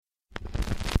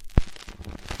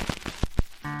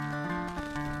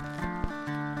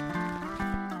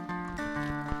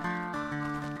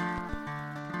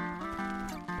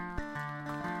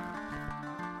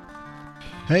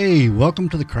Hey, welcome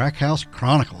to the Crack House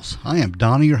Chronicles. I am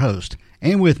Donnie, your host,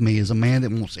 and with me is a man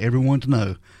that wants everyone to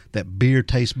know that beer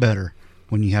tastes better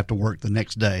when you have to work the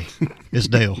next day. It's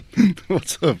Dale.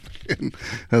 What's up, man?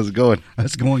 How's it going?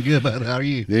 That's going good, bud. How are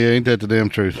you? Yeah, ain't that the damn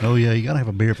truth? Oh, yeah, you got to have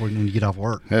a beer for when you get off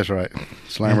work. That's right.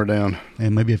 Slam her down.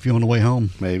 And maybe a few on the way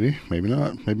home. Maybe, maybe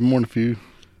not. Maybe more than a few.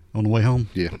 On the way home?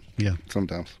 Yeah. Yeah.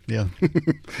 Sometimes. Yeah.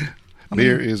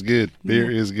 Beer is good.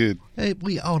 Beer is good. Hey,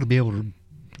 we ought to be able to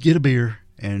get a beer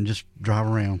and just drive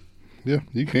around. Yeah,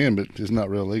 you can, but it's not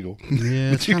real legal.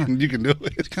 Yeah, it's you can do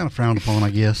it. It's kind of frowned upon,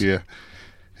 I guess. Yeah.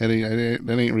 That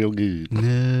ain't real good. No,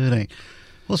 it ain't.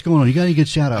 What's going on? You got any good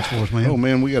shout-outs for us, man? Oh,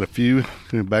 man, we got a few.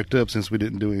 We backed up since we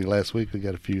didn't do any last week. We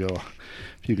got a few.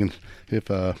 If you can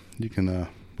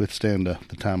withstand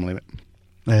the time limit.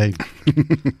 Hey,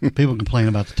 people complain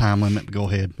about the time limit. Go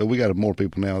ahead. But we got more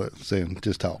people now that saying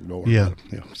just talk. Don't worry about it.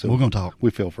 Yeah, so we're going to talk. We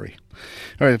feel free.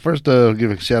 All right, first give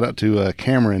a shout out to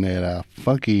Cameron at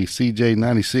Funky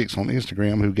CJ96 on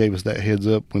Instagram, who gave us that heads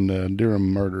up when the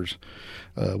Durham murders,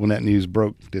 when that news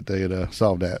broke that they had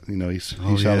solved that. You know, he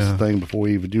shot us the thing before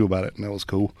we even knew about it, and that was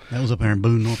cool. That was up there in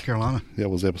Boone, North Carolina. That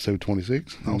was episode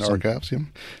 26 awesome. In the archives. Yeah.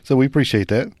 So we appreciate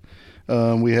that.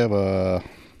 We have a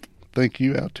thank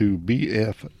you out to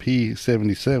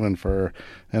BFP77 for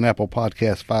an Apple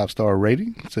Podcast 5-star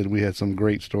rating. Said we had some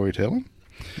great storytelling.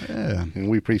 Yeah. And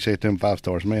we appreciate them 5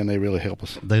 stars. Man, they really help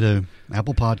us. They do.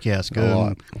 Apple Podcasts. Go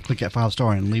and click that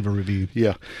 5-star and leave a review.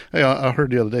 Yeah. Hey, I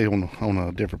heard the other day on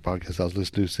a different podcast I was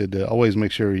listening to, said always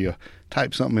make sure you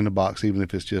type something in the box, even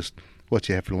if it's just what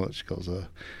you have for lunch, because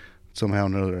somehow or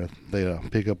another they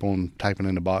pick up on typing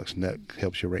in the box, and that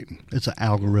helps your rating. It's an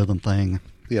algorithm thing.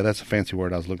 Yeah, that's a fancy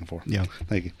word I was looking for. Yeah.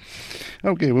 Thank you.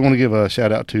 Okay, we want to give a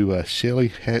shout out to Shelly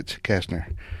Hatch Kastner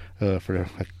for a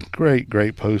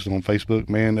great post on Facebook.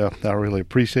 Man, I really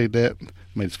appreciate that.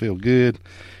 Made us feel good.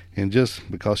 And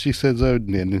just because she said so,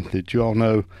 and that you all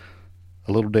know,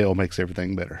 a little Dale makes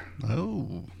everything better.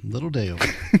 Oh, little Dale.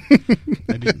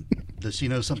 Maybe, does she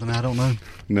know something I don't know?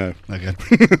 No. Okay.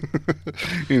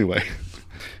 Anyway,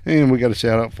 and we got a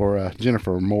shout out for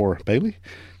Jennifer Moore Bailey.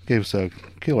 Gave us a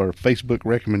killer Facebook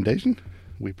recommendation.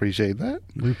 We appreciate that.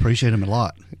 We appreciate him a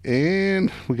lot.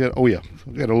 And we got a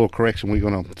little correction.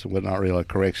 Well, not really a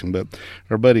correction, but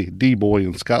our buddy D-Boy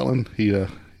in Scotland, he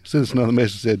sent us another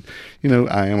message, said,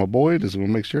 I am a boy. Just want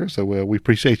to make sure. So we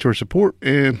appreciate your support,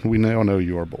 and we now know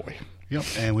you're a boy. Yep,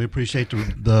 and we appreciate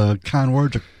the kind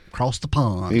words across the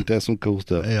pond. Ain't that some cool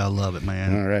stuff? Yeah, I love it,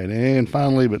 man. All right, and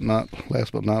finally,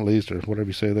 last but not least, or whatever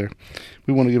you say there,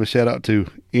 we want to give a shout out to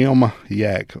M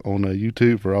Yak on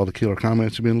YouTube for all the killer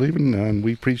comments you've been leaving, and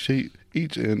we appreciate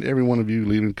each and every one of you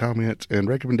leaving comments and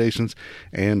recommendations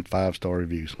and 5-star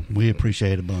reviews. We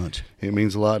appreciate it a bunch. It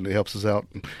means a lot, and it helps us out,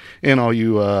 and all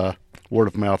you word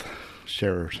of mouth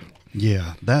sharers.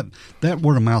 Yeah, that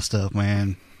word of mouth stuff,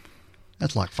 man.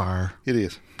 That's like fire. It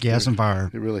is. Gas and fire.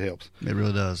 It really helps. It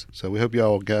really does. So we hope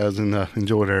y'all guys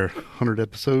enjoyed our 100th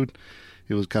episode.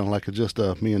 It was kind of like just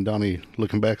me and Donnie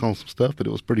looking back on some stuff, but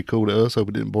it was pretty cool to us. Hope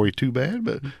it didn't bore you too bad,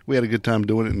 but we had a good time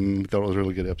doing it, and we thought it was a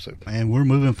really good episode. And we're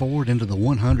moving forward into the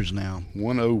 100s now.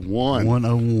 101.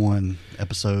 101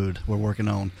 episode we're working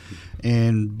on.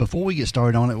 And before we get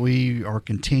started on it, we are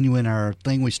continuing our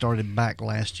thing we started back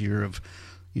last year of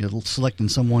selecting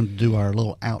someone to do our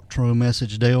little outro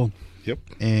message, Dale. Yep.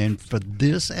 And for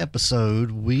this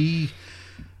episode, we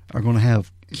are going to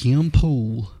have Kim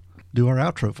Poole do our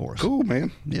outro for us. Cool,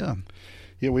 man. Yeah.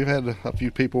 Yeah, we've had a few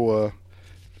people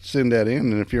send that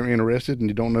in, and if you're interested and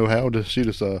you don't know how, to shoot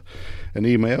us an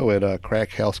email at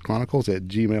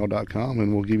crackhousechronicles@gmail.com,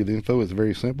 and we'll give you the info. It's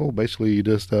very simple. Basically, you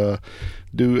just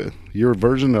do your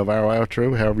version of our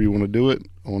outro, however you want to do it,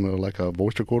 on like a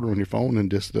voice recorder on your phone, and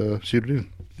just shoot it in.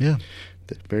 Yeah.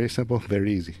 Very simple,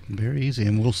 very easy. Very easy,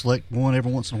 and we'll select one every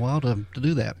once in a while to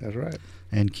do that. That's right.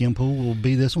 And Kim Poole will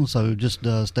be this one, so just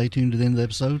stay tuned to the end of the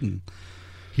episode and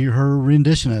hear her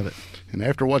rendition of it. And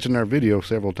after watching our video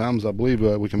several times, I believe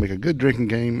we can make a good drinking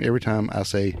game every time I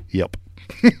say yep.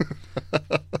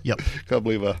 Yep. I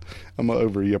believe I'm an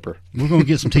over-yipper. We're going to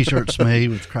get some T-shirts made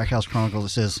with Crack House Chronicles that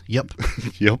says yep.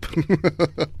 Yep.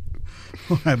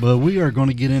 All right, but we are going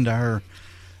to get into our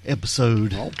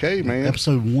episode. Okay, man.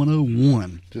 Episode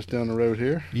 101. Just down the road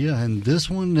here. Yeah, and this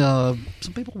one,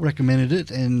 some people recommended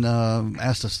it and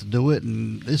asked us to do it,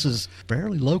 and this is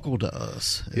fairly local to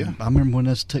us. Yeah. I remember when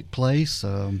this took place,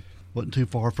 wasn't too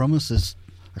far from us. It's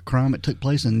a crime that took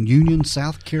place in Union,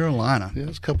 South Carolina. Yeah,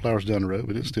 it's a couple hours down the road,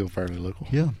 but it's still fairly local.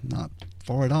 Yeah, not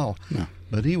far at all. No.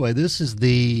 But anyway, this is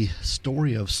the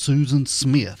story of Susan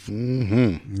Smith.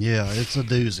 Mm-hmm. Yeah, it's a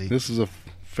doozy. This is a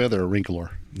feather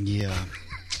wrinkler. Yeah,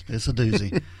 it's a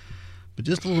doozy. But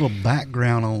just a little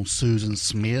background on Susan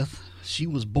Smith. She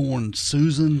was born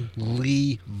Susan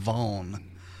Lee Vaughn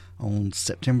on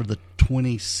September the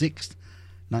 26th,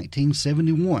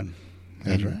 1971.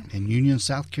 That's right. In Union,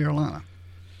 South Carolina.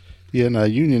 Yeah, now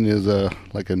Union is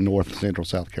like a north central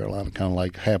South Carolina, kind of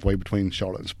like halfway between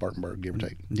Charlotte and Spartanburg, give or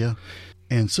take. Yeah.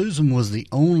 And Susan was the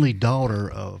only daughter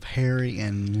of Harry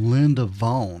and Linda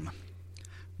Vaughn.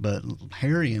 But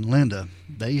Harry and Linda,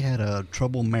 they had a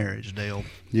troubled marriage, Dale.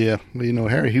 Yeah, well,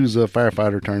 Harry, he was a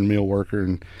firefighter turned mill worker,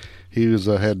 and he was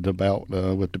had a bout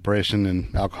with depression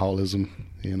and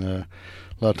alcoholism, and a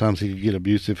lot of times he could get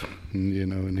abusive,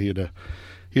 and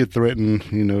he'd threaten,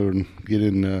 and get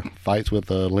in fights with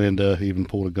Linda. He even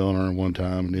pulled a gun on her one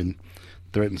time, and then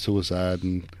threatened suicide,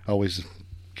 and always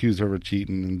accused her of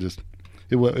cheating, and just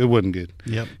it wasn't good.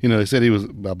 Yep. They said he was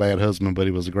a bad husband, but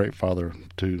he was a great father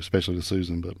too, especially to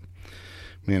Susan. But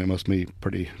man, it must be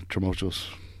pretty tumultuous.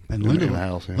 And in the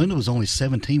house. Yeah. Linda was only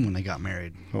 17 when they got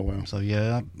married. Oh wow. So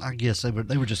yeah, I guess they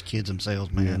were just kids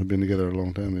themselves, man. Yeah, they've been together a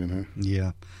long time then, huh?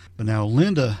 Yeah. But now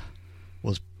Linda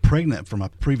was pregnant from a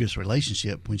previous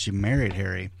relationship when she married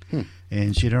Harry,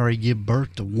 and she had already given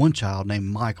birth to one child named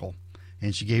Michael,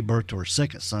 and she gave birth to her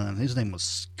second son. His name was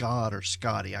Scott or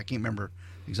Scotty. I can't remember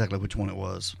exactly which one it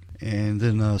was. And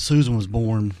then Susan was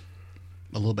born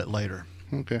a little bit later.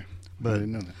 Okay. But I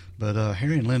didn't know that. But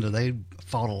Harry and Linda, they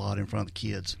fought a lot in front of the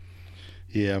kids.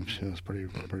 Yeah, I'm sure it was pretty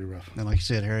rough. And like you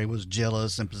said, Harry was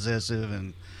jealous and possessive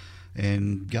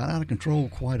and got out of control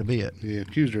quite a bit. Yeah,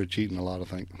 accused her of cheating a lot, I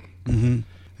think. Mm-hmm.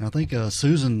 And I think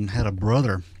Susan had a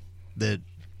brother that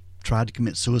tried to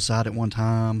commit suicide at one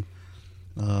time,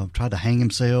 tried to hang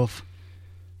himself.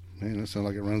 Man, that sounds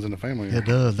like it runs in the family. It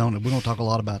does, don't it? We're going to talk a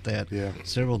lot about that. Yeah.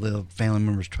 Several of the family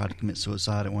members tried to commit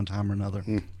suicide at one time or another.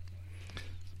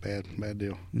 Bad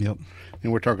deal. Yep.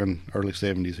 And we're talking early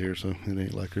 70s here, so it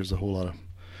ain't like there's a whole lot of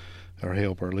or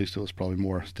help, or at least it was probably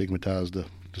more stigmatized to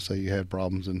say you had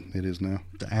problems than it is now.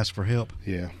 To ask for help.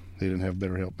 Yeah, they didn't have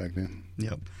better help back then.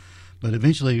 Yep. But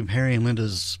eventually, Harry and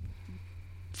Linda's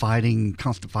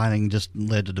constant fighting, just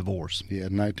led to divorce. Yeah,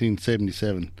 in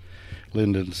 1977,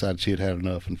 Linda decided she had had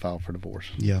enough and filed for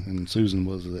divorce. Yeah. And Susan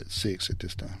was at 6 at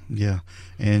this time. Yeah.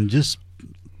 And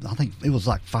I think it was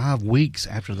like 5 weeks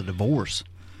after the divorce,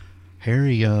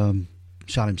 Harry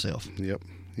shot himself. Yep.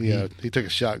 Yeah, he took a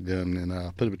shotgun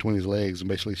and put it between his legs and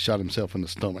basically shot himself in the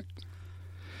stomach.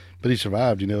 But he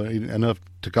survived, enough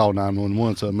to call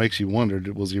 911. So it makes you wonder: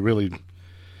 was he really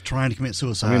trying to commit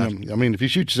suicide? I mean, if you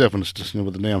shoot yourself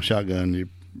with a damn shotgun,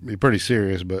 you're pretty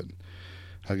serious. But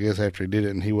I guess after he did it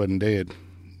and he wasn't dead,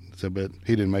 but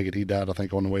he didn't make it. He died, I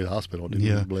think, on the way to the hospital. Didn't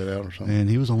he? Bled out or something. And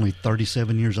he was only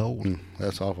 37 years old.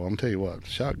 That's awful. I'm tell you what,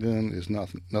 shotgun is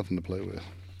nothing to play with.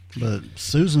 But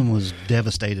Susan was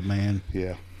devastated, man.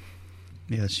 Yeah.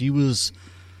 Yeah, she was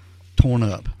torn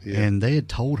up. Yeah. And they had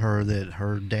told her that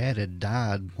her dad had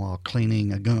died while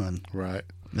cleaning a gun. Right.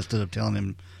 Instead of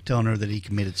telling her that he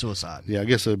committed suicide. Yeah, I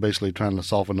guess they're basically trying to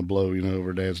soften the blow, of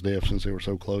her dad's death since they were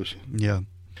so close. Yeah.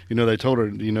 They told her,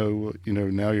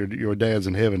 now your dad's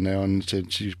in heaven now, and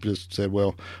she just said,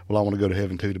 well, I want to go to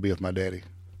heaven too to be with my daddy.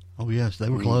 Oh yes, they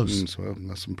were close. So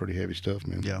that's some pretty heavy stuff,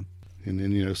 man. Yeah. And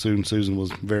then soon Susan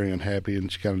was very unhappy,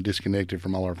 and she kind of disconnected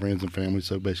from all her friends and family.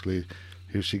 So basically,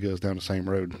 here she goes down the same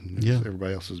road as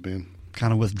everybody else has been.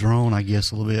 Kind of withdrawn, I guess,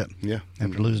 a little bit. Yeah.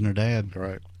 After losing her dad.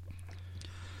 Right.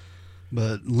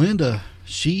 But Linda,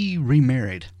 she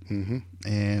remarried,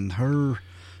 and her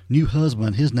new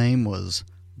husband, his name was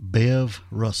Bev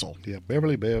Russell. Yeah,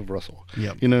 Beverly Bev Russell.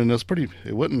 Yep. And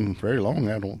it wasn't very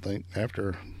long, I don't think,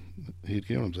 after he'd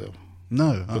killed himself.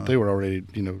 No. But they were already,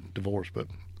 divorced, but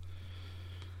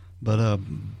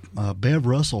Bev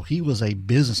Russell, he was a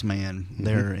businessman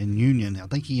there in Union. I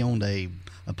think he owned a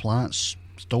appliance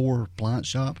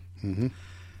shop. Mm-hmm.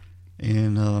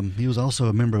 And he was also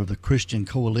a member of the Christian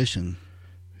Coalition.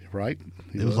 Right.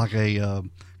 It was like a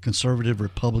conservative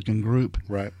Republican group.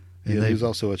 Right. And he was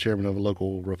also a chairman of a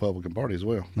local Republican Party as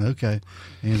well. Okay.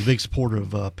 And a big supporter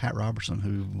of Pat Robertson,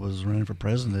 who was running for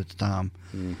president at the time.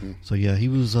 Mm-hmm. So, yeah, he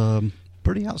was a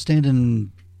pretty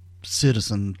outstanding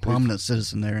prominent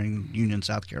citizen there in Union,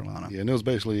 South Carolina. Yeah, and it was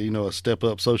basically, a step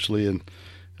up socially and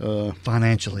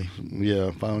financially.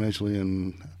 Yeah, financially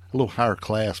and a little higher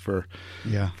class for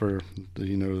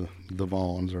the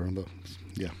Vaughns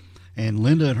And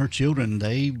Linda and her children,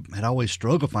 they had always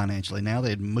struggled financially. Now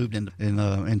they had moved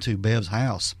into Bev's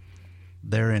house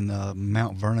there in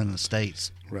Mount Vernon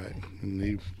Estates. Right, and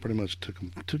he pretty much took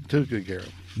good care of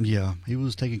them. Yeah, he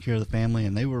was taking care of the family,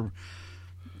 and they were,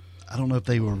 I don't know if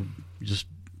they were just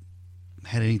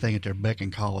had anything at their beck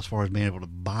and call as far as being able to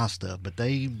buy stuff, but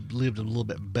they lived a little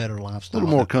bit better A lifestyle.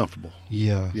 little more comfortable.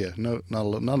 Yeah. Yeah,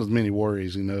 not as many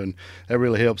worries, and that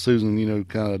really helped Susan,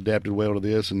 kind of adapted well to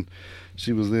this, and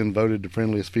she was then voted the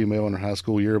friendliest female in her high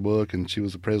school yearbook, and she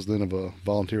was the president of a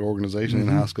volunteer organization in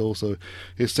high school, so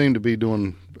it seemed to be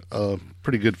doing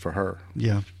pretty good for her.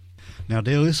 Yeah. Now,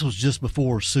 Dale, this was just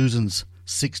before Susan's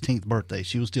 16th birthday.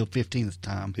 She was still 15 at the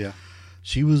time. Yeah.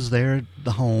 She was there at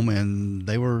the home, and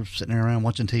they were sitting there around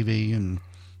watching TV, and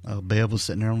Bev was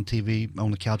sitting there on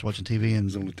the couch watching TV,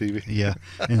 and On the TV. yeah,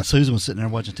 and Susan was sitting there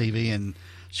watching TV, and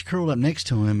she curled up next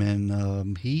to him,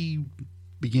 and he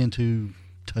began to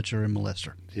touch her and molest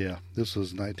her. Yeah, this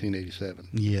was 1987.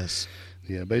 Yes.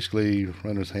 Yeah, basically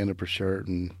run his hand up her shirt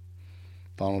and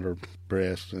fondled her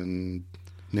breast, and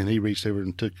then he reached over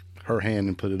and took her hand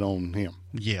and put it on him.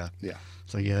 Yeah. Yeah.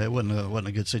 So yeah, it wasn't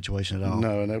a good situation at all.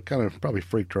 No, and that kind of probably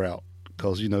freaked her out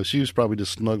because she was probably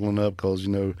just snuggling up because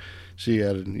she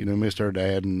had missed her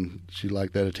dad and she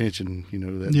liked that attention,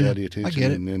 that daddy attention. I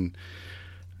get it. And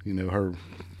then her,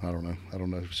 I don't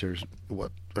know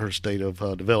what her state of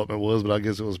development was, but I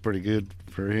guess it was pretty good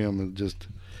for him. And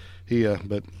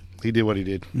but he did what he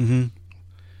did. Mm-hmm.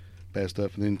 Bad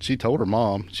stuff. And then she told her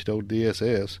mom. She told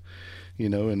DSS,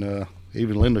 and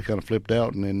even Linda kind of flipped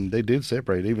out, and then they did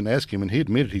separate. Even asked him, and he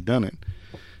admitted he'd done it,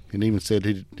 and even said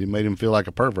he made him feel like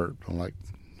a pervert. I'm like,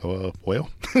 well,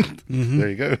 there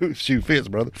you go, shoe fits,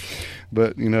 brother.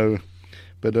 But I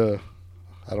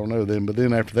don't know then. But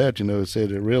then after that, it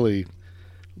said it really.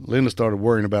 Linda started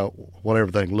worrying about what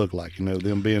everything looked like,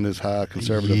 them being this high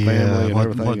conservative family and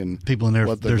everything, what and people in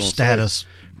their status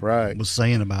right was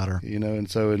saying about her.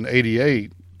 And so in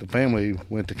 '88, the family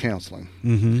went to counseling.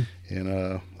 Mm-hmm.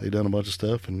 And they done a bunch of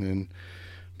stuff, and then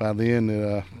by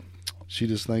then she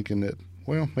just thinking that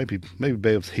maybe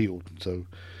Bev's healed, so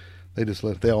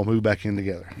they all moved back in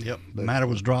together. Yep, the matter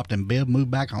was dropped, and Bev moved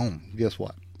back home. Guess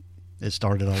what? It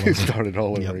started all over. It started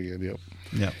all over again.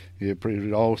 Yep.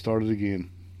 It all started again.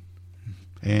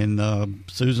 And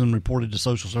Susan reported to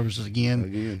social services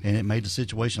again, and it made the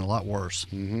situation a lot worse.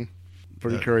 Mm-hmm.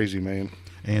 Pretty crazy, man.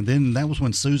 And then that was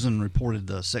when Susan reported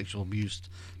the sexual abuse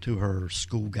to her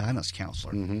school guidance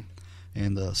counselor. Mm-hmm.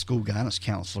 And the school guidance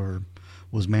counselor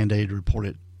was mandated to report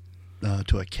it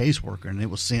to a caseworker, and they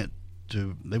were sent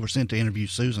to interview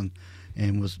Susan,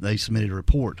 and they submitted a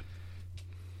report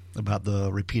about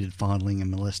the repeated fondling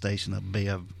and molestation of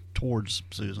Bev towards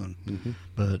Susan. Mm-hmm.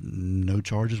 But no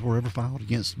charges were ever filed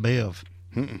against Bev.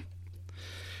 Mm-mm.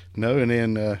 No, and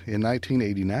then in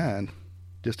 1989,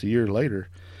 just a year later,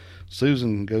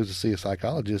 Susan goes to see a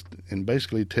psychologist and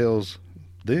basically tells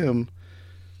them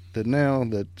that now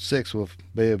that sex with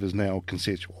Bev is now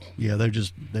consensual. Yeah, they're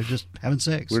just having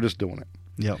sex. We're just doing it.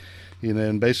 Yep.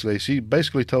 And basically, she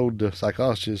told the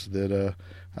psychologist that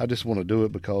I just want to do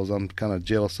it because I'm kind of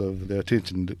jealous of the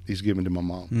attention that he's giving to my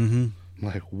mom. Mm-hmm.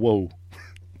 I'm like, whoa.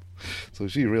 So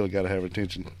she really got to have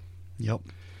attention. Yep.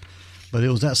 But it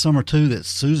was that summer, too, that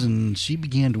Susan, she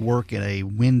began to work at a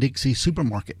Winn-Dixie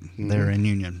supermarket there in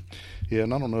Union. Yeah,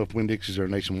 and I don't know if Winn-Dixies are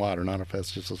nationwide or not, if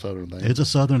that's just a Southern thing. It's a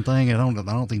Southern thing. I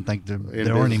don't think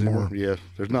there are anymore. Yeah,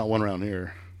 there's not one around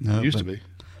here. No, it used to be.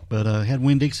 But had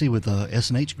Winn-Dixie with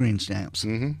S&H green stamps.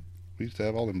 Mm-hmm. We used to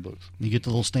have all them books. You get the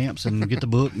little stamps and get the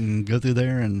book and go through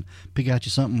there and pick out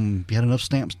you something. You had enough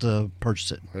stamps to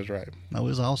purchase it. That's right. That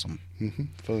was awesome. Mm-hmm.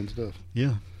 Fun stuff.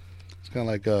 Yeah. It's kind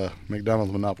of like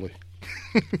McDonald's Monopoly.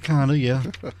 Kind of, yeah.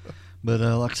 But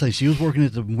like I say, she was working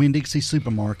at the Winn-Dixie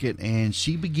supermarket, and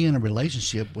she began a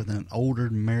relationship with an older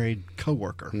married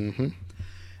coworker. Mm-hmm.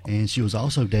 And she was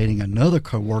also dating another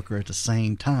coworker at the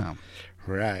same time.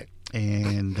 Right.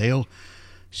 And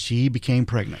she became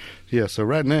pregnant. Yeah, so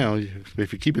right now, if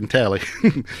you're keeping tally,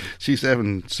 she's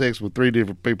having sex with 3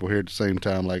 different people here at the same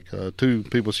time, like 2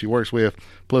 people she works with,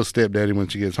 plus stepdaddy when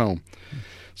she gets home.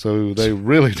 So they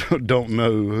really don't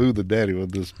know who the daddy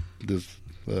of this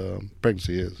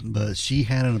pregnancy is. But she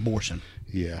had an abortion.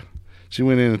 Yeah. She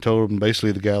went in and told him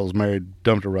basically the guy was married,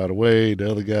 dumped her right away.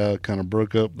 The other guy kind of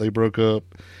broke up. They broke up.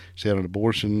 She had an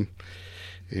abortion.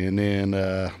 And then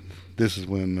this is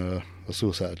when a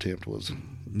suicide attempt was.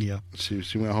 Yeah.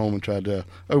 She went home and tried to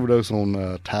overdose on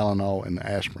Tylenol and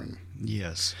aspirin.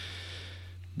 Yes.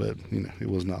 But, it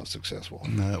was not successful.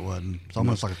 No, it wasn't. It's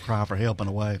almost like a cry for help in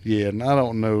a way. Yeah, and I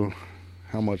don't know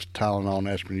how much Tylenol and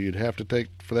aspirin you'd have to take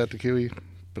for that to kill you,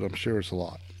 but I'm sure it's a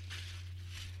lot.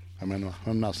 I mean,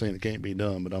 I'm not saying it can't be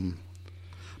done,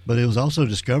 but it was also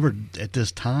discovered at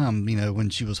this time, when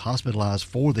she was hospitalized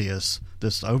for this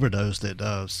overdose,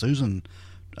 that Susan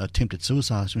attempted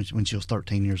suicide when she was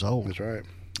 13 years old. That's right.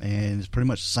 And it's pretty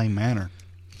much the same manner.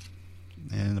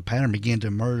 And the pattern began to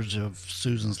emerge of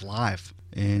Susan's life.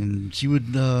 And she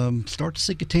would start to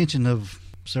seek attention of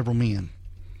several men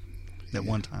at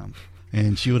one time.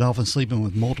 And she would often sleep in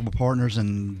with multiple partners.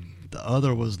 And the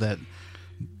other was that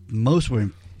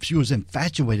she was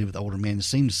infatuated with older men and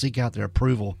seemed to seek out their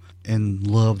approval and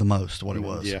love the most what it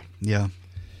was. Yeah. Yeah.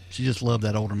 She just loved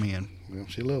that older man. Well,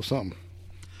 she loved something.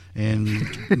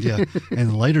 And yeah,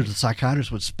 and later the psychiatrist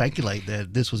would speculate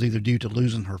that this was either due to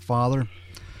losing her father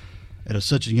at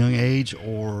such a young age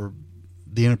or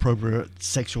the inappropriate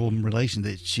sexual relation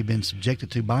that she'd been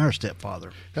subjected to by her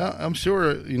stepfather. I'm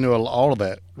sure, all of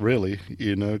that, really,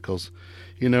 because,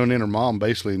 and then her mom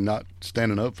basically not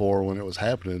standing up for her when it was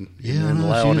happening, and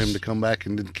allowing him to come back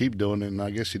and didn't keep doing it. And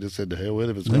I guess she just said, to hell with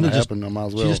it. If it's going to happen, I might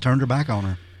as well. She just turned her back on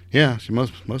her. Yeah, she well,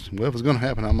 if it's going to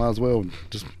happen, I might as well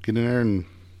just get in there and,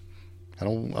 I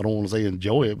don't want to say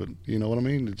enjoy it, but you know what I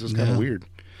mean? It's just kind of weird.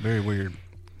 Very weird.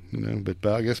 But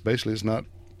I guess basically it's not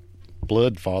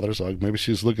blood father, so maybe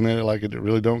she's looking at it like it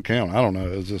really don't count. I don't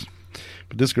know. It's just,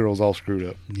 but this girl's all screwed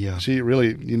up. Yeah. She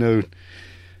really,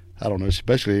 I don't know. She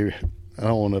basically, I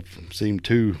don't want to seem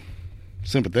too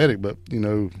sympathetic, but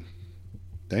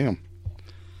damn,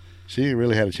 she ain't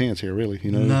really had a chance here, really.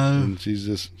 No. And she's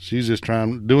just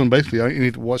doing basically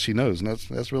what she knows, and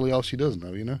that's really all she does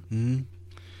know. Mm-hmm.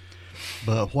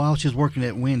 But while she was working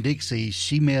at Winn-Dixie,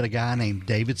 she met a guy named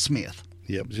David Smith.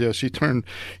 Yep. Yeah, she turned,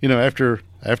 after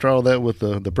all that with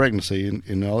the pregnancy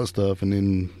and all that stuff, and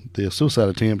then the suicide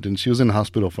attempt, and she was in the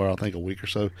hospital for, I think, a week or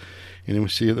so. And then when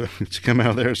she came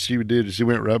out of there, she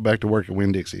went right back to work at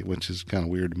Winn-Dixie, which is kind of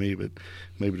weird to me, but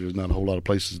maybe there's not a whole lot of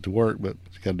places to work, but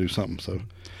you got to do something. So,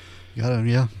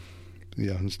 yeah.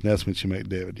 Yeah, that's when she met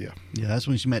David, yeah. Yeah, that's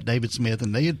when she met David Smith,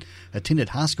 and they had attended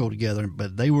high school together,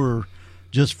 but they were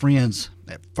just friends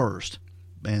at first.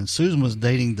 And Susan was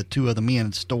dating the two other men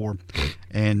at the store,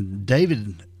 and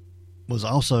David was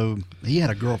also, he had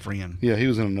a girlfriend. Yeah, he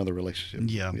was in another relationship.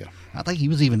 Yeah. I think he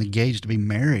was even engaged to be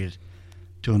married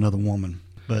to another woman.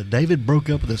 But David broke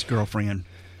up with his girlfriend.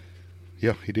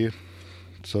 Yeah, he did.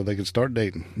 So they could start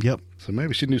dating. Yep. So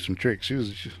maybe she knew some tricks.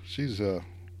 She's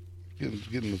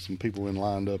getting some people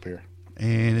lined up here.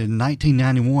 And in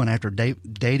 1991, after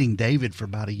dating David for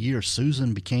about a year,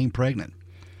 Susan became pregnant.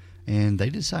 And they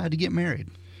decided to get married.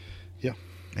 Yeah.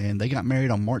 And they got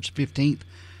married on March 15th,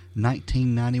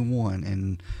 1991.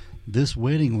 And this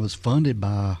wedding was funded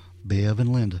by Bev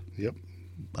and Linda. Yep.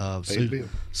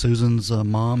 Susan's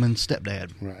mom and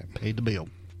stepdad. Right. Paid the bill.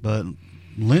 But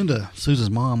Linda, Susan's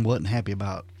mom, wasn't happy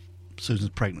about Susan's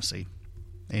pregnancy.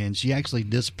 And she actually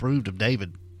disapproved of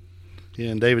David. Yeah,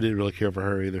 and David didn't really care for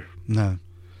her either. No.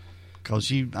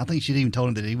 Because I think she'd even told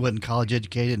him that he wasn't college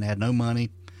educated and had no money.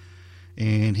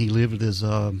 And he lived with his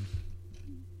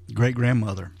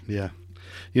great-grandmother. Yeah.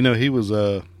 He was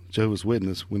Jehovah's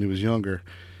Witness when he was younger.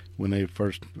 When they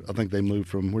first, I think they moved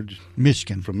from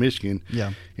Michigan. From Michigan.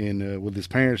 Yeah. And with his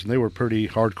parents, and they were pretty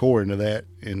hardcore into that.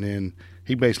 And then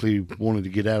he basically wanted to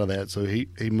get out of that, so he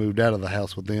moved out of the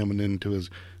house with them and then to his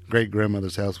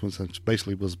great-grandmother's house, which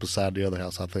basically was beside the other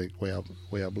house, I think, way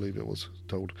I believe it was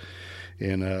told.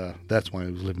 And that's why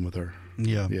he was living with her.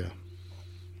 Yeah. Yeah.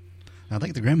 I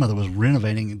think the grandmother was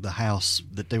renovating the house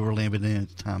that they were living in at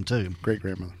the time, too.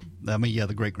 Great-grandmother. I mean, yeah,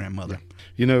 the great-grandmother.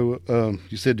 Yeah.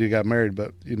 You said you got married,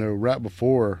 but, right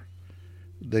before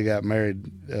they got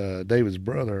married, David's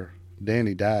brother,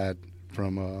 Danny, died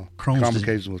from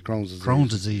complications with Crohn's disease. Crohn's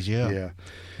disease, yeah. Yeah.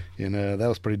 And that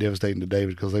was pretty devastating to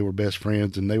David because they were best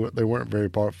friends, and they weren't very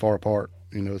far apart,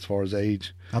 as far as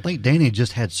age. I think Danny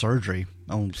just had surgery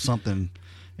on something,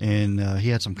 and he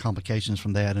had some complications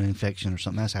from that, an infection or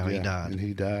something. That's how he died. And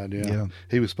he died, yeah.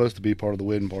 He was supposed to be part of the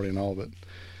wedding party and all, but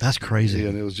that's crazy. Yeah,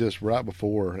 and it was just right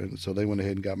before, and so they went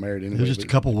ahead and got married anyway. It was just a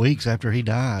couple weeks after he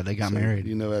died, they got married.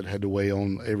 That had to weigh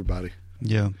on everybody.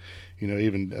 Yeah.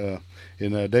 Even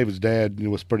and David's dad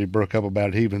was pretty broke up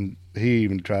about it. He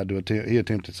even tried to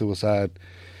attempted suicide,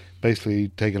 basically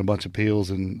taking a bunch of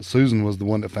pills. And Susan was the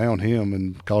one that found him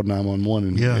and called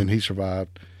 911, and he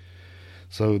survived.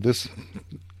 So this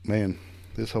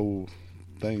whole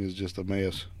thing is just a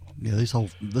mess. Yeah,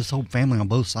 this whole family on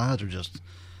both sides are just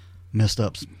messed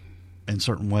up in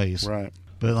certain ways. Right.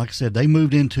 But like I said, they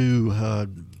moved into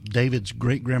David's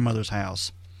great-grandmother's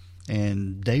house.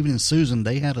 And David and Susan,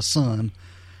 they had a son.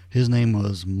 His name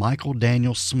was Michael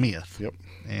Daniel Smith. Yep.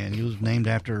 And he was named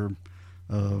after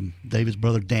David's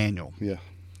brother Daniel. Yeah.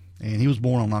 And he was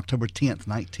born on October 10th,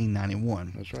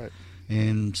 1991. That's right.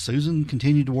 And Susan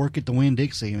continued to work at the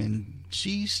Winn-Dixie, and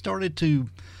she started to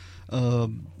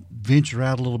venture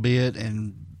out a little bit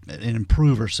and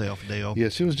improve herself, Dale. Yeah,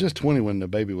 she was just 20 when the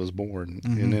baby was born,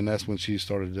 and then that's when she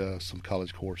started some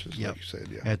college courses, like you said.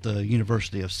 Yeah, at the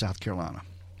University of South Carolina.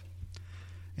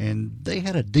 And they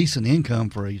had a decent income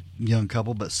for a young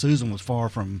couple, but Susan was far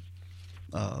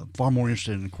more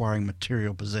interested in acquiring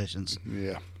material possessions.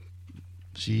 Yeah.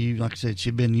 She, like I said,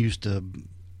 she'd been used to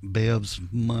Bev's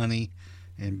money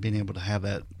and being able to have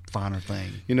that finer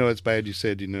thing. You know, it's bad you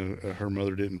said, her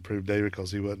mother didn't approve David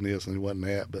because he wasn't this and he wasn't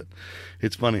that, but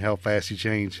it's funny how fast he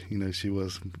changed. She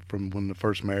was from when the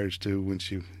first marriage to when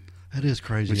she... That is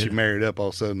crazy. When she married up, all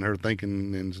of a sudden, her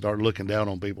thinking and started looking down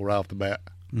on people right off the bat.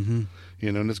 Mm-hmm.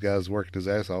 And this guy's working his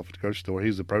ass off at the grocery store.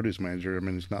 He's the produce manager. I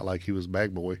mean, it's not like he was a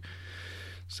bag boy.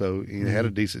 So he had a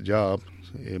decent job.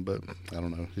 But I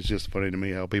don't know. It's just funny to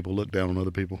me how people look down on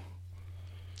other people.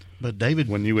 But David...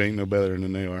 When you ain't no better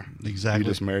than they are. Exactly. You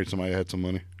just married somebody that had some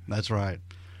money. That's right.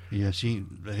 Yeah,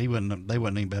 they wasn't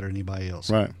any better than anybody else.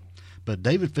 Right. But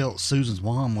David felt Susan's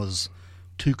mom was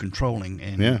too controlling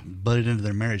and butted into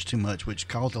their marriage too much, which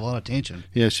caused a lot of tension.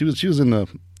 Yeah, she was in the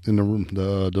room,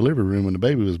 the delivery room when the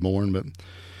baby was born, but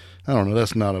I don't know,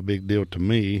 that's not a big deal to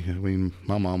me. I mean,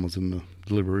 my mom was in the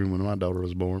delivery room when my daughter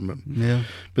was born,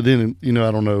 but then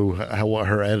I don't know what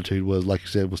her attitude was. Like you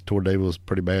said, was toward David was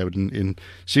pretty bad, and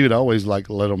she would always let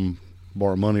them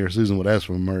borrow money, or Susan would ask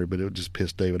for money, but it would just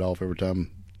piss David off every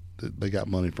time they got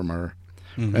money from her.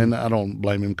 Mm-hmm. And I don't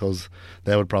blame him, because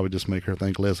that would probably just make her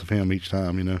think less of him each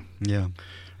time, Yeah.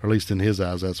 Or at least in his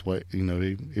eyes, that's what,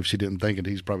 if she didn't think it,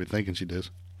 he's probably thinking she does.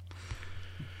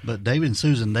 But David and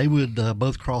Susan, they would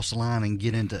both cross the line and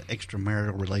get into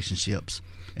extramarital relationships.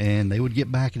 And they would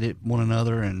get back at one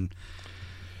another, and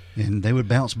they would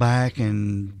bounce back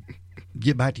and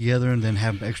get back together and then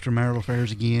have extramarital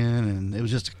affairs again. And it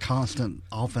was just a constant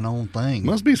off and on thing.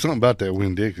 Must be something about that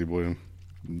Winn-Dixie, boy.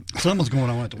 Something was going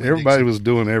on at the Winn-Dixie. Everybody was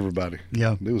doing everybody.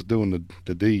 Yeah. They was doing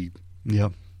the deed. Yeah.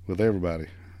 With everybody,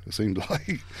 it seemed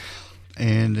like.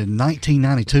 And in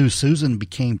 1992, Susan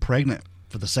became pregnant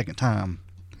for the second time.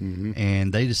 Mm-hmm.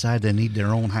 And they decided they need their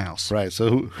own house. Right.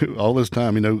 So all this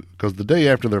time, because the day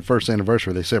after their first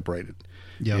anniversary, they separated.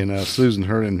 Yeah. And Susan,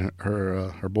 her and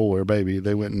her boy, her baby,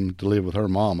 they went to live with her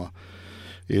mama.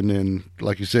 And then,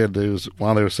 like you said,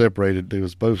 while they were separated, they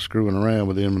was both screwing around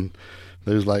with him. And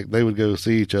they would go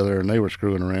see each other, and they were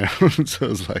screwing around. So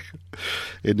it's like,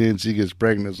 and then she gets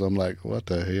pregnant. So I'm like, what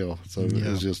the hell? So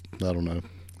it's just, I don't know.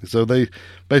 So they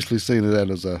basically seen that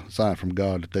as a sign from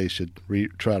God that they should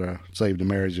try to save the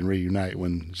marriage and reunite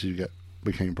when she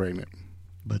became pregnant.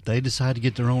 But they decided to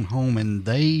get their own home, and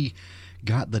they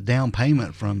got the down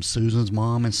payment from Susan's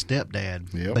mom and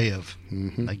stepdad, Bev.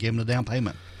 Mm-hmm. They gave them the down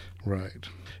payment. Right.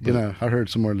 But, I heard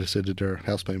somewhere that said that their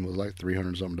house payment was like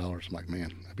 $300-something. I'm like,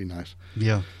 man, that'd be nice.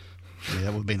 Yeah,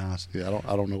 that would be nice. Yeah,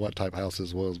 I don't know what type of house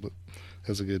this was, but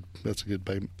that's a good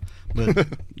payment.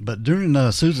 But during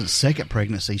Susan's second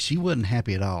pregnancy, she wasn't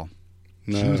happy at all.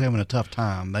 No. She was having a tough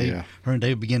time. Her and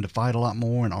David began to fight a lot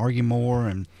more and argue more,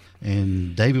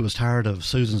 and David was tired of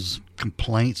Susan's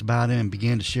complaints about him and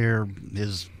began to share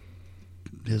his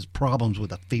problems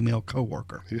with a female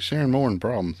coworker. He was sharing more than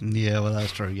problems. Yeah, well,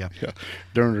 that's true. Yeah.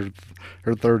 During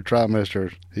her third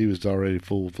trimester, he was already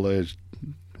full-fledged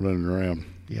running around.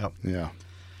 Yep. Yeah.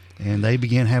 And they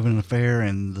began having an affair,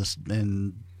 and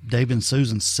David and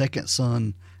Susan's second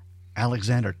son,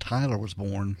 Alexander Tyler, was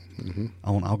born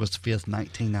on August 5th,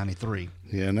 1993.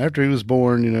 Yeah, and after he was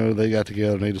born, they got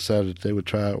together and they decided that they would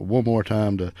try it one more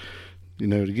time to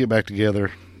get back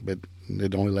together, but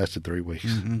it only lasted 3 weeks.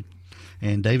 Mm-hmm.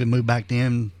 And David moved back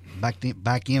in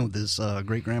with his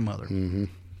great-grandmother. Mm-hmm.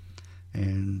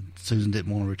 And Susan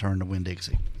didn't want to return to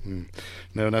Winn-Dixie. Mm.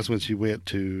 No, and that's when she went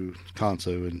to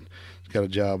Conso and got a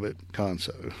job at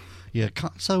Conso. Yeah,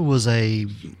 Conso was a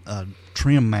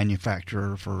trim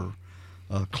manufacturer for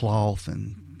cloth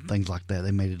and things like that.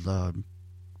 They made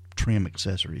trim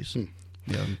accessories.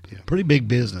 Yeah, pretty big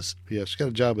business. Yeah, she got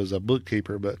a job as a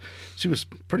bookkeeper, but she was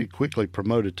pretty quickly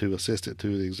promoted to assistant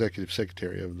to the executive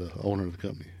secretary of the owner of the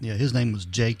company. Yeah, his name was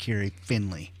J. Carey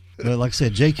Finley. But like I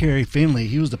said, J. Carey Finley,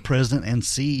 he was the president and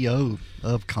CEO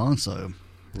of Conso.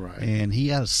 Right. And he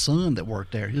had a son that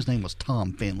worked there. His name was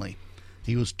Tom Finley.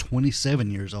 He was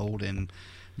 27 years old, and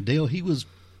Dale, he was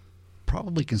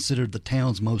probably considered the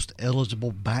town's most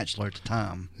eligible bachelor at the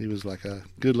time. He was like a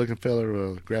good-looking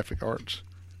fella, graphic arts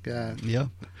guy. Yeah.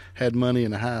 Had money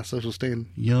and a high social standing.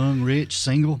 Young, rich,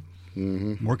 single,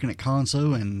 mm-hmm. working at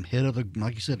Conso and head of,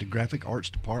 like you said, the graphic arts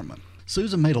department.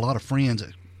 Susan made a lot of friends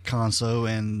at Conso,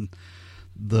 and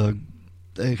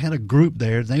they had a group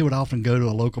there. They would often go to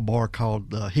a local bar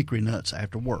called Hickory Nuts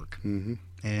after work. Mm-hmm.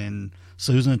 And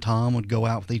Susan and Tom would go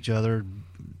out with each other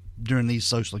during these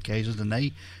social occasions, and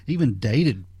they even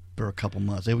dated for a couple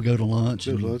months. They would go to lunch.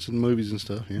 There's lots of movies and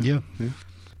stuff. Yeah.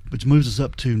 Which moves us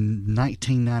up to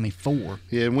 1994.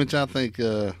 Yeah, in which I think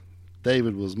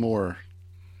David was more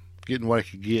getting what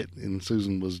he could get, and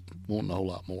Susan was wanting a whole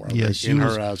lot more. I think in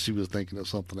her eyes, she was thinking of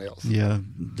something else. Yeah,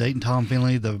 dating Tom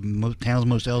Finley, the town's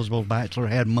most eligible bachelor,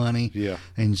 had money. Yeah.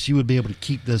 And she would be able to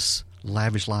keep this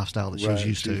lavish lifestyle that she was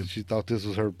used to. She thought this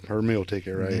was her meal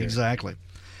ticket right here. Exactly.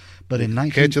 But in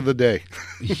catch of the day.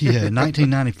 In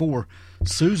 1994,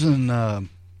 Susan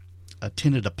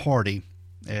attended a party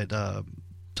at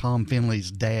Tom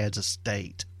Finley's dad's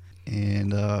estate,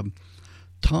 and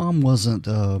Tom wasn't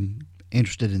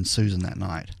interested in Susan that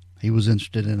night. He was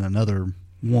interested in another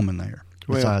woman there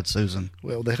besides Susan.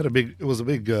 Well, they had it was a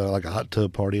big like a hot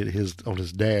tub party at on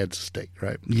his dad's estate,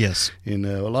 right? Yes. And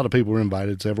a lot of people were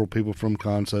invited, several people from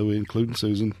Conso, including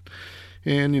Susan.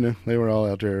 And, they were all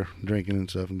out there drinking and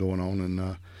stuff and going on.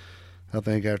 And I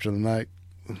think after the night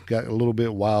got a little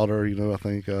bit wilder, I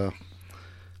think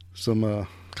some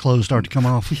clothes started to come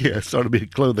off. Yeah, it started to be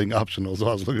clothing optional, is what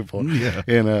I was looking for. Yeah.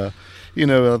 And,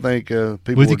 I think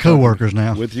people with your coworkers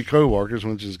now. With your coworkers,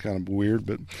 which is kind of weird.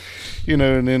 But,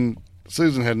 and then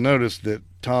Susan had noticed that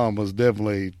Tom was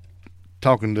definitely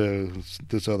talking to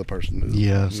this other person.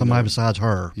 Yeah, somebody besides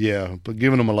her. Yeah, but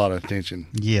giving them a lot of attention.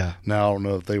 Yeah. Now, I don't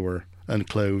know if they were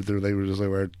unclothed or they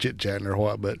were chit-chatting or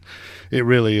what, but it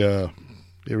really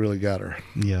got her.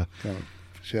 Yeah.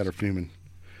 She had her fuming.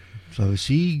 So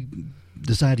she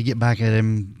decided to get back at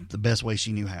him the best way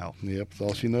she knew how. Yep, that's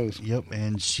all she knows. Yep,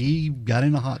 and she got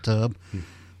in a hot tub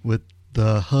with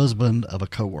the husband of a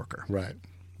coworker. Right.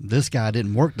 This guy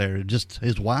didn't work there; just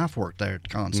his wife worked there at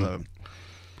Conso,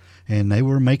 and they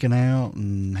were making out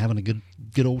and having a good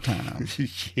old time.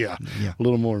 Yeah, a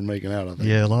little more than making out, I think.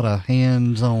 Yeah, a lot of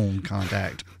hands-on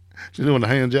contact. She's doing the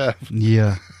hand jive.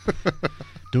 Yeah,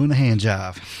 doing the hand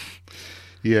jive.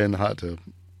 Yeah, in the hot tub.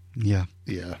 Yeah,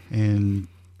 and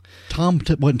Tom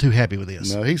wasn't too happy with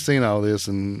this. No, he's seen all this,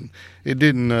 and it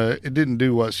didn't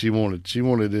do what she wanted. She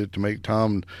wanted it to make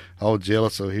Tom all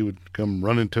jealous, so he would come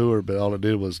running to her. But all it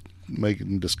did was make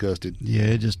him disgusted. Yeah,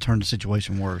 it just turned the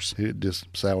situation worse. It just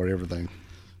soured everything.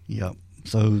 Yep.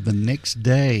 So the next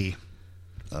day,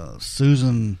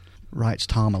 Susan writes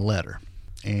Tom a letter,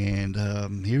 and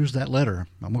here's that letter.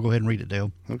 I'm gonna go ahead and read it,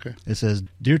 Dale. Okay. It says,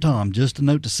 "Dear Tom, just a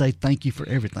note to say thank you for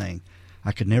everything.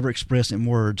 I could never express in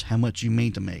words how much you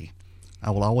mean to me.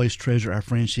 I will always treasure our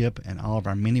friendship and all of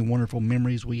our many wonderful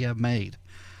memories we have made.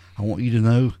 I want you to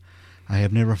know I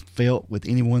have never felt with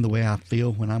anyone the way I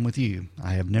feel when I'm with you.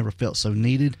 I have never felt so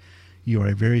needed. You are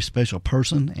a very special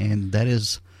person, and that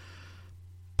is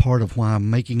part of why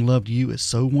making love to you is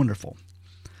so wonderful.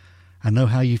 I know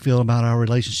how you feel about our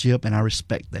relationship, and I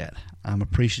respect that. I'm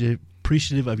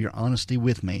appreciative of your honesty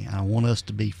with me. I want us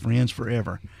to be friends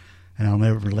forever, and I'll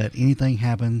never let anything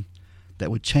happen that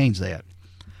would change that.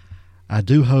 I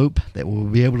do hope that we'll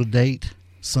be able to date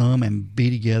some and be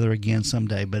together again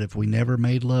someday, but if we never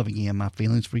made love again, my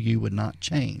feelings for you would not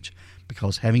change,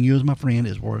 because having you as my friend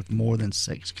is worth more than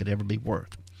sex could ever be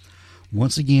worth.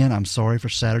 Once again, I'm sorry for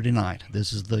Saturday night."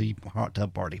 This is the hot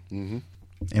tub party. Mm-hmm.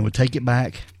 And would take it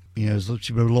back. She wrote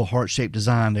a little heart-shaped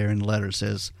design there in the letter. It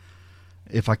says,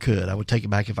 "If I could, I would take it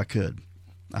back if I could.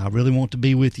 I really want to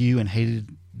be with you and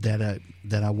hated that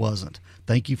I wasn't.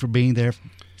 Thank you for being there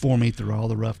for me through all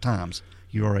the rough times.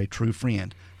 You are a true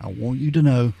friend. I want you to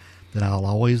know that I'll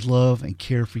always love and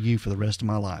care for you for the rest of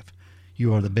my life.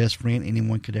 You are the best friend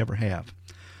anyone could ever have."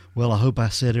 Well, I hope I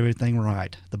said everything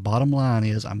right. The bottom line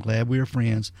is I'm glad we are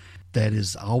friends. That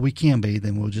is all we can be.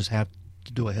 Then we'll just have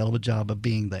to do a hell of a job of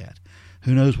being that.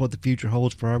 Who knows what the future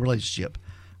holds for our relationship.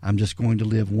 I'm just going to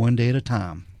live one day at a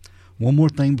time. One more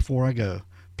thing before I go.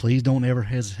 Please don't ever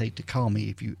hesitate to call me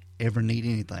if you ever need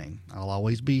anything. I'll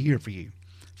always be here for you.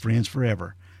 Friends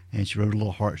forever. And she wrote a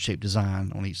little heart-shaped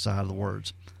design on each side of the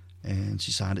words. And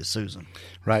she signed it Susan.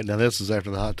 Right. Now, this is after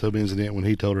the hot tub incident when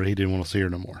he told her he didn't want to see her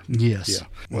no more. Yes. Yeah.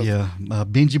 Well, yeah.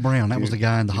 Benji Brown, that was the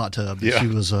guy in the hot tub that she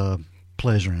was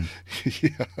pleasuring.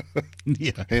 Yeah.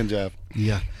 Yeah. Hand job.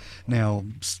 Yeah. Now,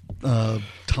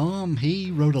 Tom,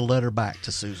 he wrote a letter back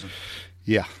to Susan.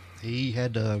 Yeah. He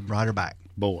had to write her back.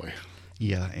 Boy.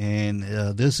 Yeah. And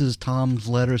this is Tom's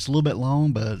letter. It's a little bit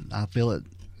long, but I feel it.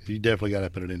 You definitely got to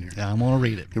put it in here. Yeah, I'm going to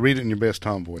read it. You read it in your best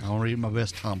Tom voice. I'm going to read it in my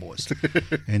best Tom voice.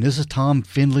 And this is Tom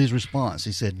Findley's response.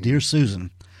 He said, "Dear Susan,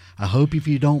 I hope if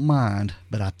you don't mind,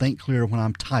 but I think clear when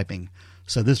I'm typing,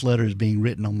 so this letter is being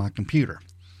written on my computer.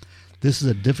 This is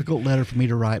a difficult letter for me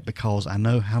to write because I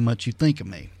know how much you think of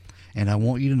me, and I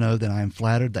want you to know that I am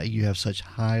flattered that you have such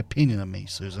high opinion of me,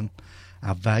 Susan.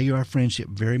 I value our friendship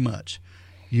very much.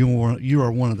 You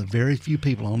are one of the very few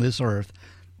people on this earth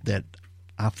that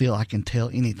I feel I can tell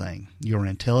anything. You're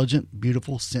intelligent,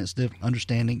 beautiful, sensitive,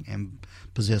 understanding, and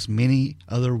possess many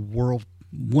other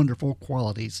wonderful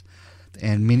qualities,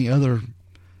 and many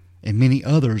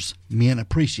others men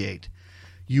appreciate.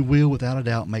 You will, without a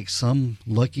doubt, make some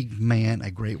lucky man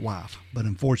a great wife, but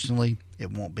unfortunately,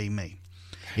 it won't be me.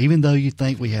 Even though you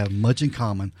think we have much in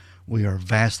common, we are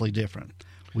vastly different.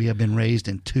 We have been raised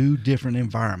in two different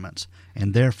environments,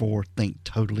 and therefore think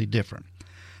totally different.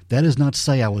 That is not to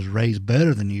say I was raised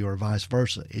better than you or vice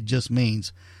versa. It just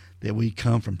means that we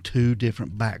come from two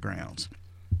different backgrounds.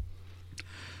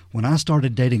 When I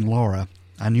started dating Laura,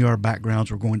 I knew our backgrounds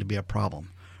were going to be a problem.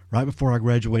 Right before I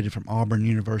graduated from Auburn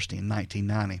University in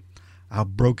 1990, I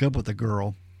broke up with a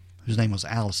girl whose name was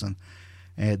Allison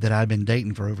that I'd been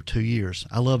dating for over 2 years.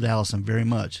 I loved Allison very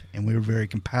much, and we were very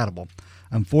compatible.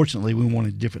 Unfortunately, we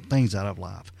wanted different things out of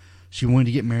life. She wanted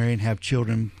to get married and have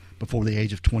children before the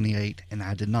age of 28, and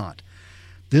I did not.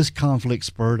 This conflict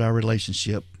spurred our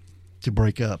relationship to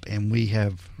break up, and we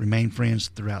have remained friends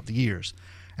throughout the years.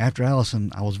 After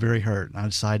Allison, I was very hurt, and I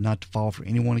decided not to fall for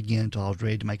anyone again until I was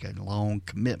ready to make a long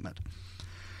commitment.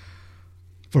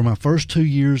 For my first 2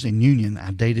 years in union,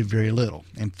 I dated very little.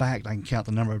 In fact, I can count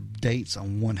the number of dates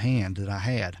on one hand that I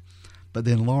had. But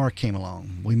then Laura came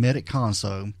along. We met at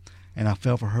Conso, and I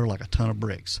fell for her like a ton of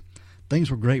bricks. Things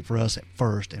were great for us at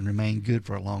first and remained good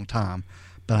for a long time,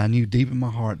 but I knew deep in my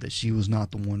heart that she was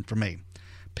not the one for me.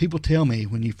 People tell me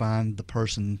when you find the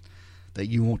person that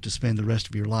you want to spend the rest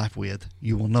of your life with,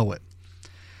 you will know it.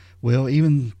 Well,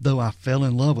 even though I fell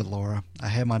in love with Laura, I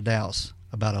had my doubts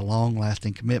about a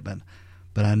long-lasting commitment,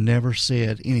 but I never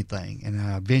said anything, and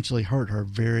I eventually hurt her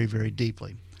very, very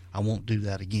deeply. I won't do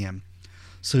that again.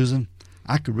 Susan,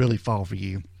 I could really fall for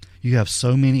you. You have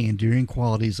so many endearing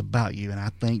qualities about you, and I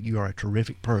think you are a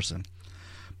terrific person.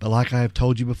 But like I have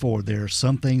told you before, there are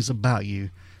some things about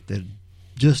you that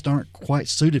just aren't quite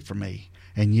suited for me.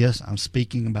 And yes, I'm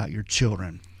speaking about your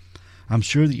children. I'm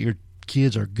sure that your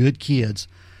kids are good kids,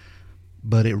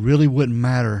 but it really wouldn't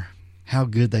matter how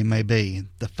good they may be.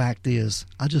 The fact is,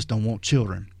 I just don't want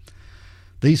children.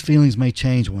 These feelings may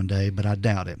change one day, but I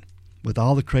doubt it. With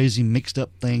all the crazy mixed up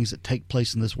things that take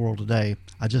place in this world today,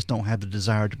 I just don't have the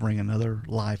desire to bring another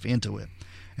life into it.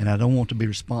 And I don't want to be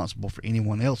responsible for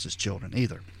anyone else's children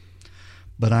either.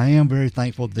 But I am very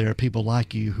thankful that there are people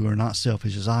like you who are not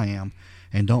selfish as I am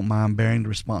and don't mind bearing the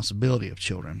responsibility of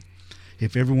children.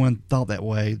 If everyone thought that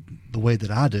way, the way that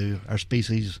I do, our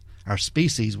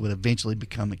species would eventually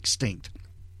become extinct.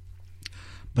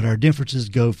 But our differences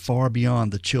go far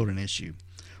beyond the children issue.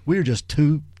 We are just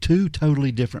two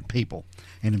totally different people,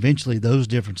 and eventually those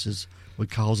differences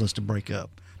would cause us to break up.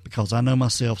 Because I know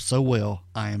myself so well,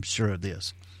 I am sure of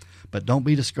this. But don't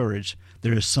be discouraged.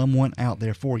 There is someone out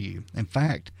there for you. In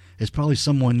fact, it's probably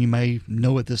someone you may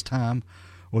know at this time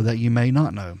or that you may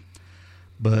not know,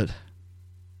 but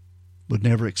would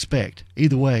never expect.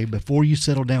 Either way, before you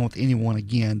settle down with anyone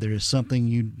again, there is something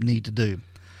you need to do.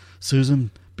 Susan,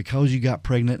 because you got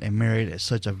pregnant and married at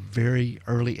such a very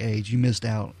early age, you missed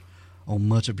out on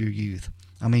much of your youth.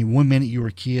 I mean, one minute you were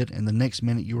a kid and the next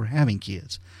minute you were having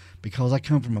kids. Because I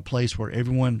come from a place where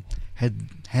everyone had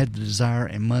the desire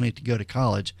and money to go to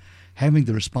college, having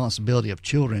the responsibility of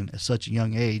children at such a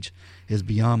young age is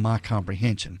beyond my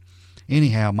comprehension.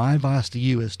 Anyhow, my advice to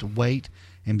you is to wait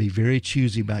and be very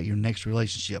choosy about your next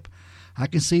relationship. I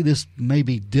can see this may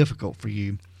be difficult for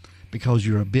you because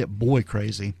you're a bit boy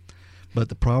crazy, but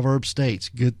the proverb states,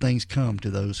 good things come to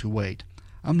those who wait.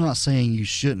 I'm not saying you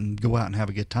shouldn't go out and have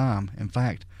a good time. In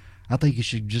fact, I think you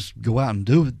should just go out and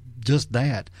do just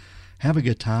that. Have a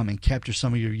good time and capture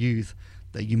some of your youth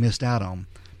that you missed out on.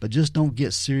 But just don't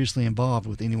get seriously involved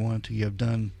with anyone until you have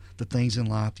done the things in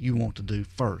life you want to do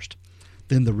first.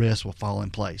 Then the rest will fall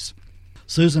in place.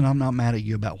 Susan, I'm not mad at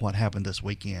you about what happened this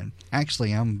weekend.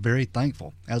 Actually, I'm very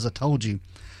thankful. As I told you,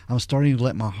 I was starting to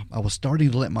let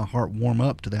my heart warm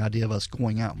up to the idea of us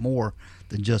going out more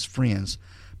than just friends.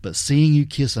 But seeing you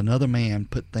kiss another man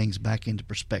put things back into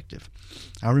perspective.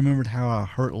 I remembered how I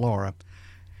hurt Laura,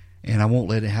 and I won't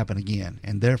let it happen again.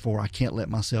 And therefore, I can't let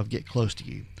myself get close to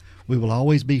you. We will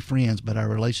always be friends, but our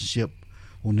relationship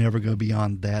will never go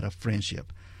beyond that of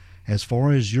friendship. As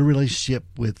far as your relationship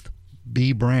with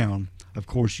B. Brown, of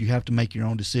course, you have to make your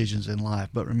own decisions in life.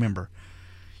 But remember,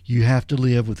 you have to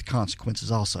live with the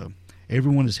consequences also.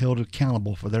 Everyone is held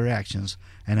accountable for their actions,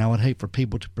 and I would hate for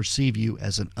people to perceive you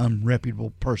as an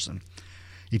unreputable person.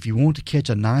 If you want to catch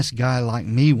a nice guy like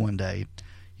me one day,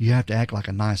 you have to act like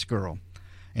a nice girl.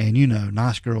 And you know,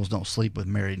 nice girls don't sleep with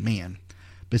married men.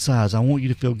 Besides, I want you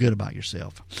to feel good about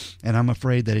yourself. And I'm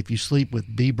afraid that if you sleep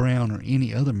with B. Brown or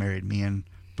any other married men,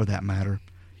 for that matter,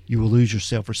 you will lose your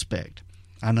self-respect.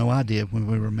 I know I did when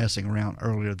we were messing around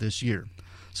earlier this year.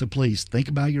 So please think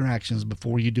about your actions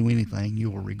before you do anything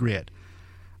you will regret.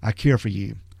 I care for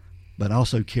you, but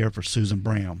also care for Susan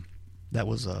Brown. That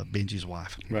was Benji's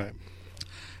wife. Right.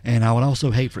 And I would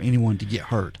also hate for anyone to get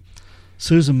hurt.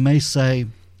 Susan may say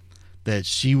that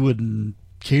she wouldn't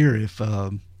care if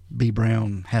B.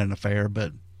 Brown had an affair,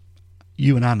 but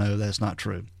you and I know that's not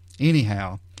true.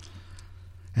 Anyhow,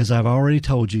 as I've already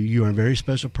told you, you are a very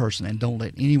special person, and don't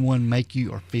let anyone make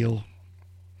you or feel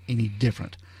any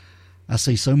different. I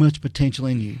see so much potential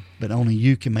in you, but only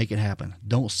you can make it happen.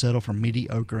 Don't settle for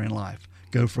mediocre in life.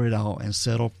 Go for it all and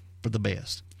settle for the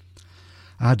best.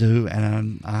 I do,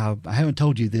 and I haven't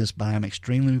told you this, but I am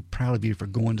extremely proud of you for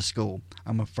going to school.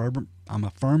 I'm a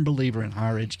firm believer in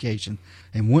higher education,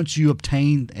 and once you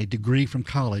obtain a degree from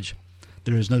college,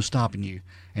 there is no stopping you.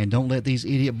 And don't let these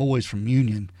idiot boys from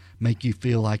Union make you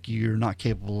feel like you're not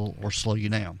capable or slow you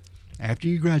down. After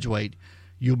you graduate,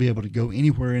 you'll be able to go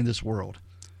anywhere in this world.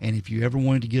 And if you ever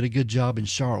wanted to get a good job in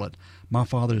Charlotte, my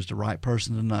father is the right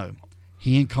person to know.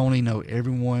 He and Coney know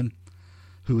everyone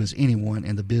who is anyone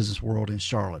in the business world in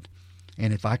Charlotte.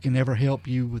 And if I can ever help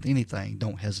you with anything,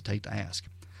 don't hesitate to ask.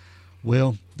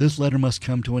 Well, this letter must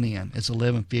come to an end. It's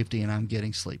 11:50 and I'm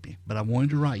getting sleepy. But I wanted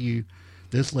to write you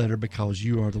this letter because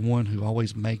you are the one who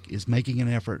always is making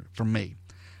an effort for me.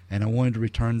 And I wanted to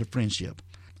return the friendship.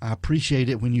 I appreciate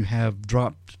it when you have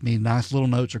dropped me nice little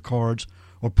notes or cards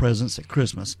or presents at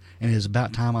Christmas, and it is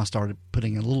about time I started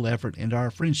putting a little effort into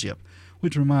our friendship.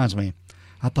 Which reminds me,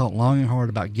 I thought long and hard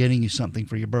about getting you something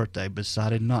for your birthday, but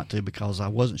decided not to because I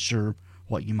wasn't sure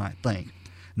what you might think.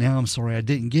 Now I'm sorry I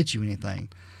didn't get you anything,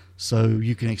 so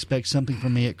you can expect something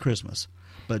from me at Christmas.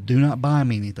 But do not buy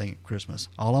me anything at Christmas.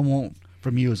 All I want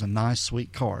from you is a nice,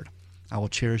 sweet card. I will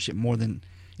cherish it more than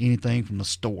anything from the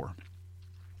store.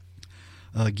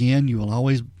 Again, you will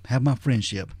always have my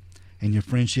friendship, and your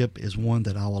friendship is one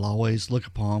that I will always look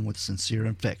upon with sincere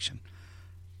affection.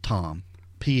 Tom.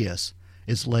 P.S.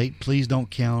 It's late. Please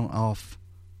don't count off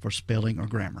for spelling or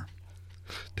grammar.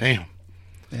 Damn.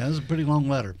 Yeah, this is a pretty long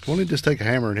letter. Why don't you just take a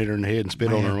hammer and hit her in the head and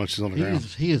spit on her when she's on the ground?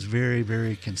 He is very,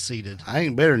 very conceited. I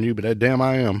ain't better than you, but that damn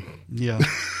I am. Yeah.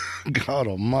 God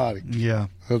almighty. Yeah.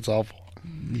 That's awful.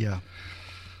 Yeah.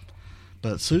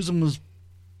 But Susan was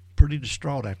pretty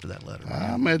distraught after that letter.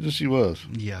 I imagine she was.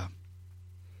 Yeah.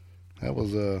 That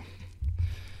was a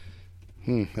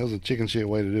chicken shit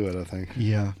way to do it, I think.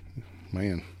 Yeah.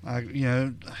 Man.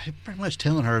 Pretty much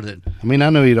telling her that. I mean, I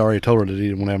know he'd already told her that he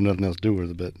didn't want to have nothing else to do with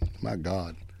her, but my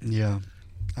God. Yeah.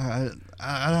 I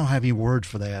don't have any words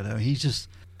for that. I mean,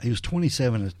 he was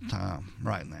 27 at the time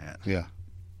writing that. Yeah.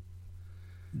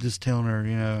 Just telling her,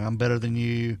 I'm better than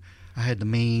you. I had the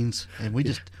means, and we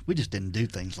just didn't do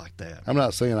things like that. I'm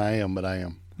not saying I am, but I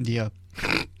am. Yeah.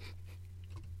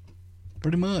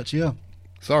 Pretty much, yeah.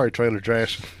 Sorry, trailer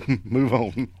trash. Move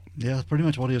on. Yeah, that's pretty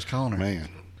much what he was calling her. Man.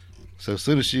 So as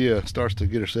soon as she starts to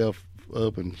get herself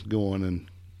up and going and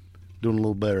doing a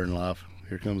little better in life,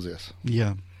 here comes this.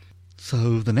 Yeah.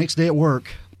 So the next day at work,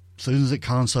 Susan's at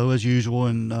Conso as usual,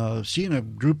 and she and a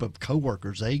group of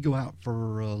coworkers, they go out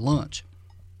for lunch.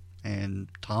 And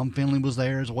Tom Finley was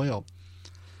there as well.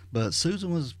 But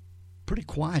Susan was pretty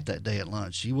quiet that day at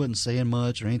lunch. She wasn't saying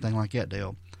much or anything like that,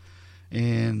 Dale.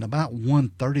 And about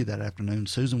 1:30 that afternoon,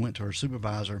 Susan went to her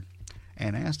supervisor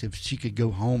and asked if she could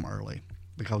go home early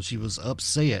because she was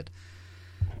upset.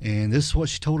 And this is what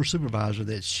she told her supervisor,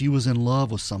 that she was in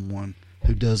love with someone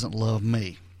who doesn't love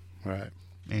me. Right.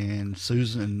 And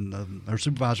Susan, her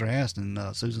supervisor asked, and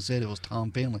Susan said it was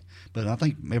Tom Finley. But I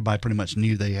think everybody pretty much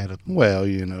knew they had a... Well,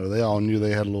 they all knew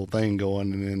they had a little thing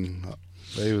going, and then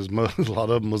a lot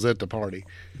of them was at the party.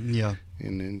 Yeah.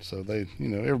 And then so they,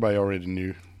 everybody already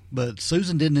knew. But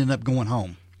Susan didn't end up going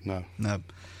home. No.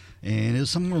 And it was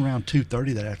somewhere around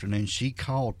 2:30 that afternoon. She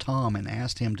called Tom and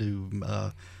asked him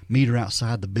to meet her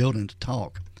outside the building to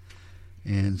talk.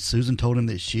 And Susan told him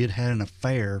that she had had an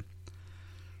affair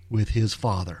with his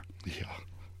father, Yeah.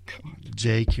 God.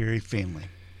 J. Carey Finley.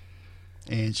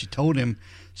 And she told him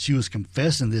she was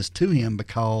confessing this to him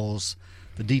because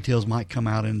the details might come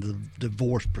out in the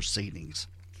divorce proceedings.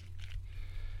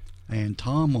 And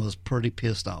Tom was pretty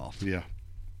pissed off. Yeah.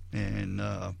 And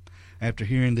after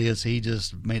hearing this, he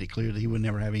just made it clear that he would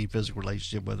never have any physical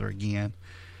relationship with her again.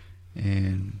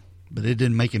 But it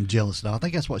didn't make him jealous at all. I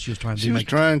think that's what she was trying to do. She was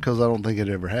trying because I don't think it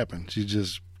ever happened. She's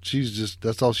just,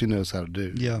 that's all she knows how to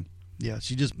do. Yeah. Yeah.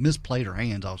 She just misplayed her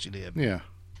hands, all she did. Yeah.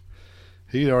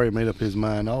 He had already made up his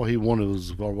mind. All he wanted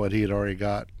was what he had already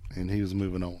got, and he was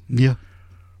moving on. Yeah.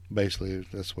 Basically,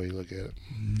 that's the way you look at it.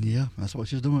 Yeah. That's what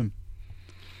she was doing.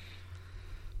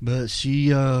 But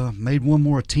she made one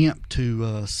more attempt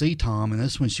to see Tom, and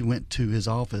that's when she went to his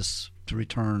office to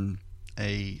return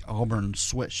a Auburn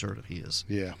sweatshirt of his.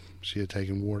 Yeah, she had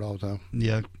taken Ward all the time.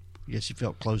 Yeah, she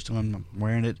felt close to him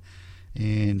wearing it,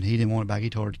 and he didn't want it back. He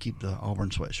told her to keep the Auburn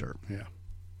sweatshirt. Yeah.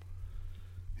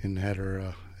 And had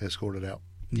her escorted out.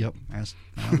 Yep, out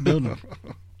of the building.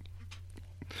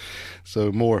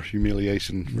 So more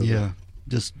humiliation. Yeah,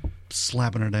 just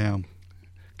slapping her down.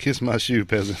 Kiss my shoe,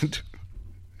 peasant.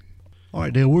 All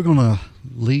right, Dale, we're going to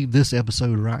leave this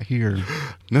episode right here.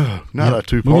 No, not a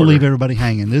two-parter. We're going to leave everybody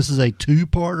hanging. This is a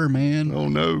two-parter, man. Oh,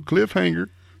 no, cliffhanger.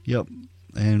 Yep,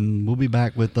 and we'll be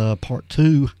back with part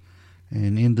 2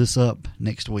 and end this up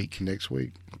next week.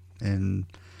 And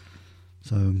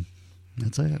so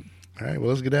that's it. All right, well,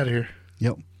 let's get out of here.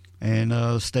 Yep,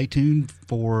 and stay tuned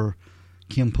for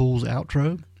Kim Pool's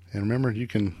outro. And remember, you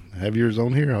can have yours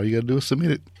on here. All you got to do is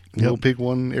submit it. Yep. We'll pick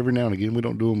one every now and again. We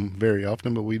don't do them very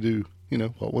often, but we do,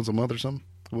 once a month or something.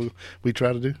 We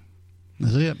try to do.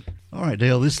 That's it. All right,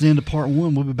 Dale, this is the end of part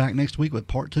 1. We'll be back next week with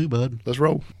part 2, bud. Let's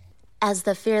roll. As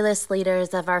the fearless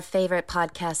leaders of our favorite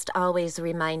podcast always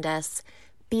remind us,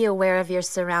 be aware of your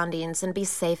surroundings and be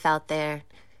safe out there.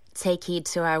 Take heed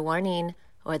to our warning,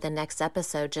 or the next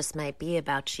episode just might be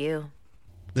about you.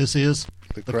 This is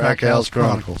The Crack House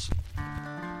Chronicles.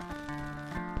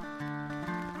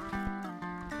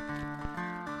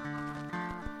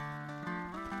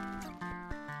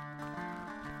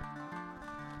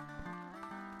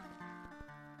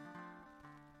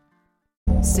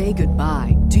 Say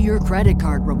goodbye to your credit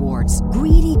card rewards.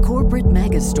 Greedy corporate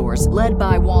mega stores, led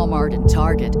by Walmart and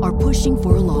Target, are pushing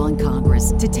for a law in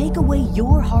Congress to take away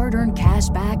your hard-earned cash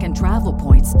back and travel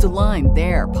points to line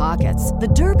their pockets. The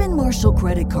Durbin-Marshall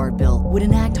credit card bill would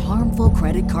enact harmful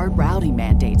credit card routing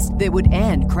mandates that would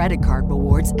end credit card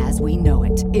rewards as we know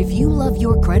it. If you love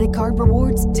your credit card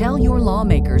rewards, tell your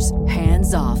lawmakers,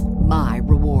 hands off my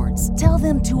rewards. Tell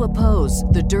them to oppose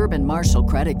the Durbin-Marshall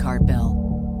credit card bill.